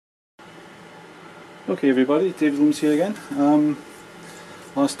Okay everybody, David Looms here again.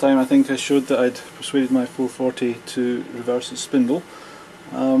 Last time I think I showed that I'd persuaded my 440 to reverse its spindle.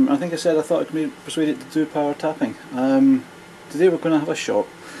 I think I said I thought I could persuade it to do power tapping. Today we're going to have a shot.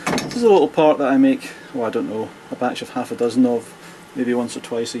 This is a little part that I make, I don't know, a batch of half a dozen of, maybe once or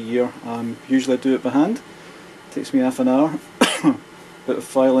twice a year. Usually I do it by hand. It takes me half an hour. Bit of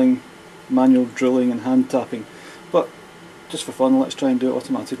filing, manual drilling and hand tapping. But just for fun, let's try and do it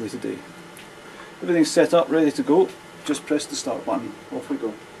automatically today. Everything's set up, ready to go. Just press the start button. Off we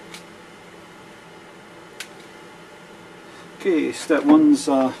go. Okay, step one's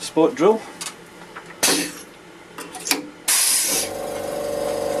spot drill.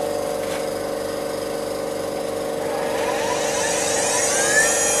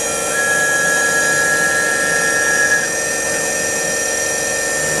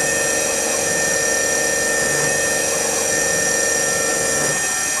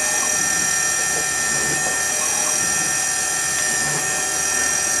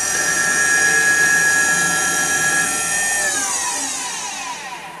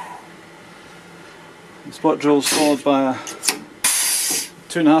 The spot drill is followed by a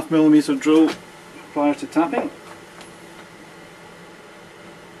 2.5mm drill prior to tapping.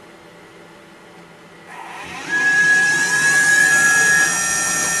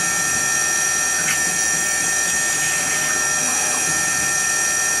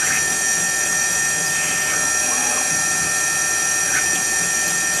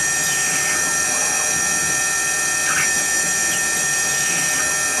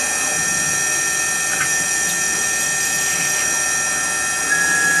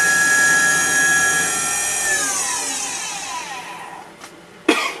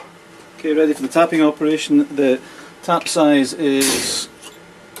 Okay, ready for the tapping operation. The tap size is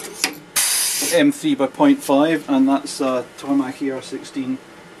M3 by 0.5 and that's a Tormach ER16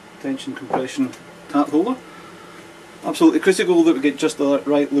 tension compression tap holder. Absolutely critical that we get just the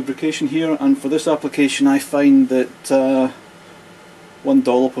right lubrication here, and for this application I find that one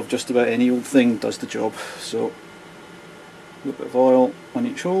dollop of just about any old thing does the job. So a little bit of oil on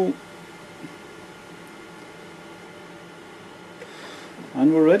each hole.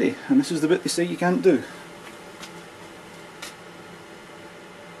 And we're ready, and this is the bit they say you can't do.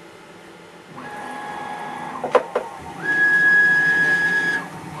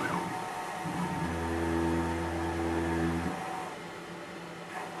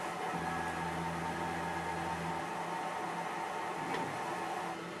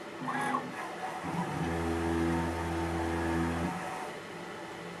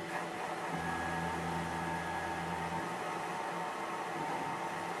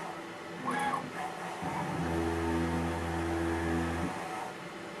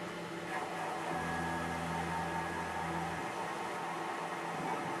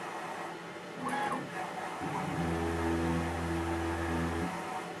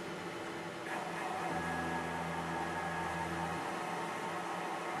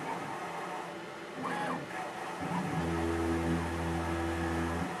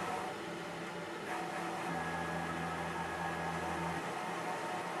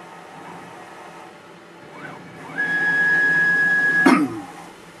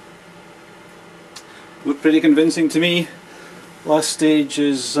 Looked pretty convincing to me. Last stage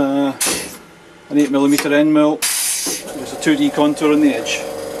is an 8mm end mill. There's a 2D contour on the edge.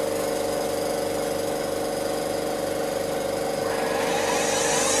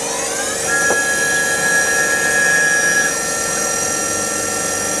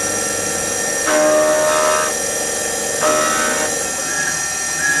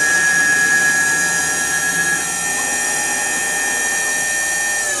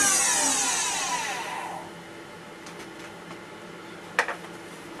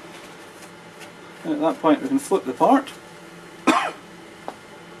 And at that point we can flip the part.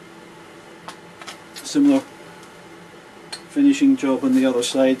 Similar finishing job on the other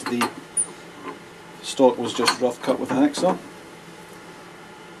side. The stock was just rough cut with a hacksaw.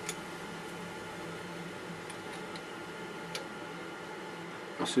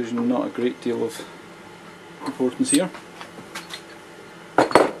 Precision, not a great deal of importance here.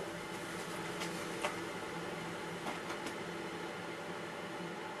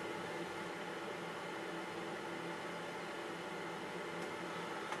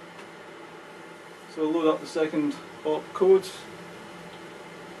 So we'll load up the second op code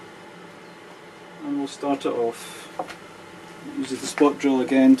and we'll start it off. Use the spot drill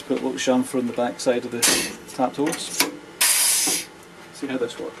again to put a little chamfer on the back side of the tapped holes. See how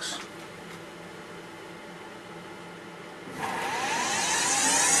this works.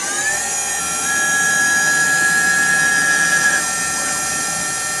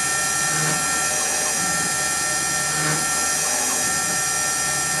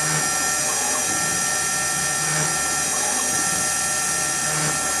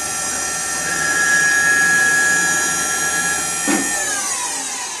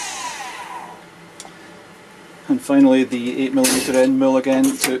 and finally the 8mm end mill again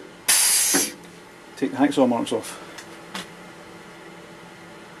to take the hacksaw marks off.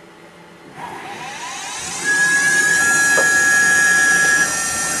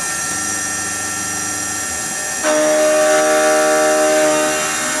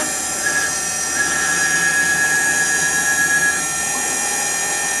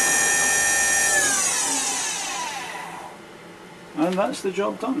 And that's the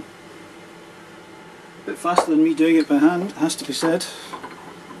job done. A bit faster than me doing it by hand, has to be said.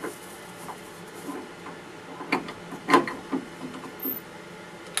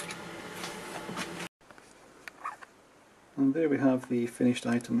 And there we have the finished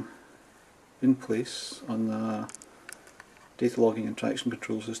item in place on the data logging and traction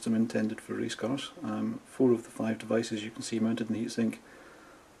control system intended for race cars. 4 of the 5 devices you can see mounted in the heatsink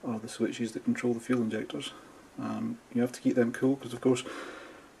are the switches that control the fuel injectors. You have to keep them cool because of course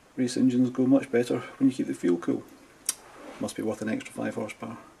race engines go much better when you keep the fuel cool. Must be worth an extra 5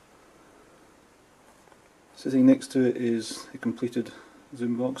 horsepower. Sitting next to it is a completed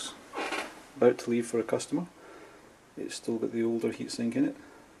zoom box, about to leave for a customer. It's still got the older heatsink in it,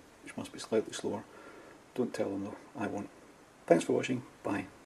 which must be slightly slower. Don't tell them though, I won't. Thanks for watching, bye.